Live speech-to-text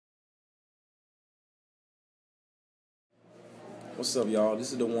What's up, y'all?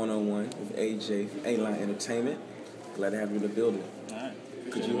 This is the one-on-one with AJ from ALINE Entertainment. Glad to have you in the building. All right.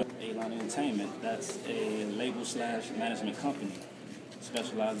 Could you? ALINE Entertainment, that's a label/management company.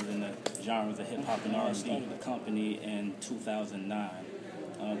 Specializes in the genres of hip-hop and R&B. Started the company in 2009.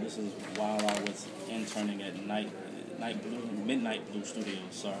 This is while I was interning at Midnight Blue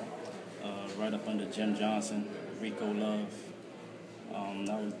Studios, right up under Jim Johnson, Rico Love.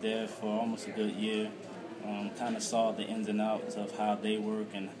 I was there for almost a good year. Kind of saw the ins and outs of how they work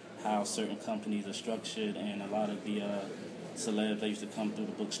and how certain companies are structured, and a lot of the celebs that used to come through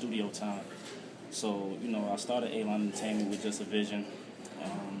to book studio time. So, I started ALINE Entertainment with just a vision,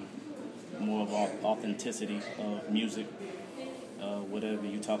 more of authenticity of music. Whatever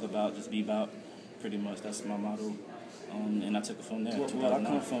you talk about, just be about. Pretty much, that's my motto. And I took it from there. Well, I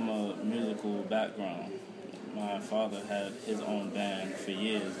come from a musical background. My father had his own band for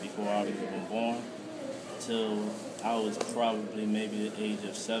years before I was even born, till I was probably maybe the age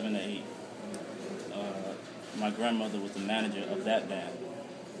of 7 or 8. My grandmother was the manager of that band,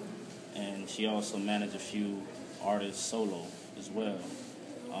 and she also managed a few artists solo as well.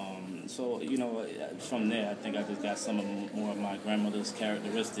 So, from there, I think I just got more of my grandmother's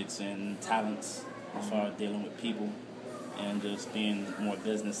characteristics and talents as far as dealing with people and just being more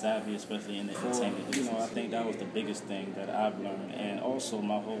business savvy, especially in the entertainment business. I think that was the biggest thing that I've learned, and also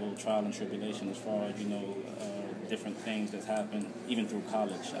my whole trial and tribulation as far as, different things that's happened, even through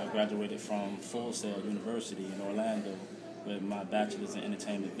college. I graduated from Full Sail University in Orlando with my bachelor's in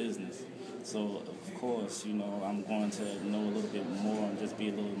entertainment business. So, of course, I'm going to know a little bit more and just be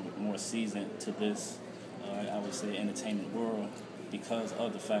a little more seasoned to this, I would say, entertainment world, because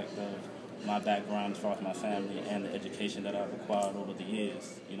of the fact of my background as far as my family and the education that I've acquired over the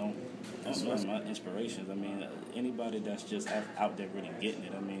years, That's one of my inspirations. Anybody that's just out there really getting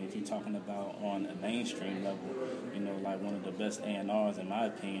it. If you're talking about on a mainstream level, like one of the best A&Rs, in my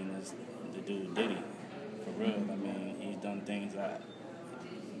opinion, is the dude Diddy. For real, he's done things that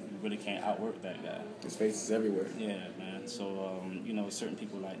you really can't outwork that guy. His face is everywhere. Yeah, man. So, certain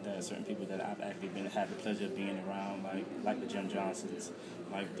people like that, certain people that I've actually had the pleasure of being around, like the Jim Johnsons,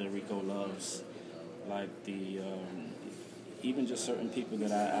 like the Rico Loves, like the, even just certain people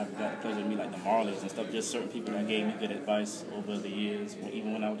that I've got the pleasure of meeting, like the Marleys and stuff, just certain people that gave me good advice over the years.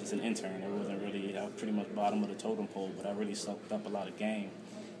 Even when I was just an intern, I was pretty much bottom of the totem pole, but I really soaked up a lot of game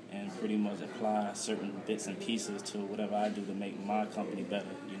and pretty much apply certain bits and pieces to whatever I do to make my company better.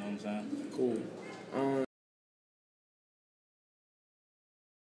 You know what I'm saying? Cool.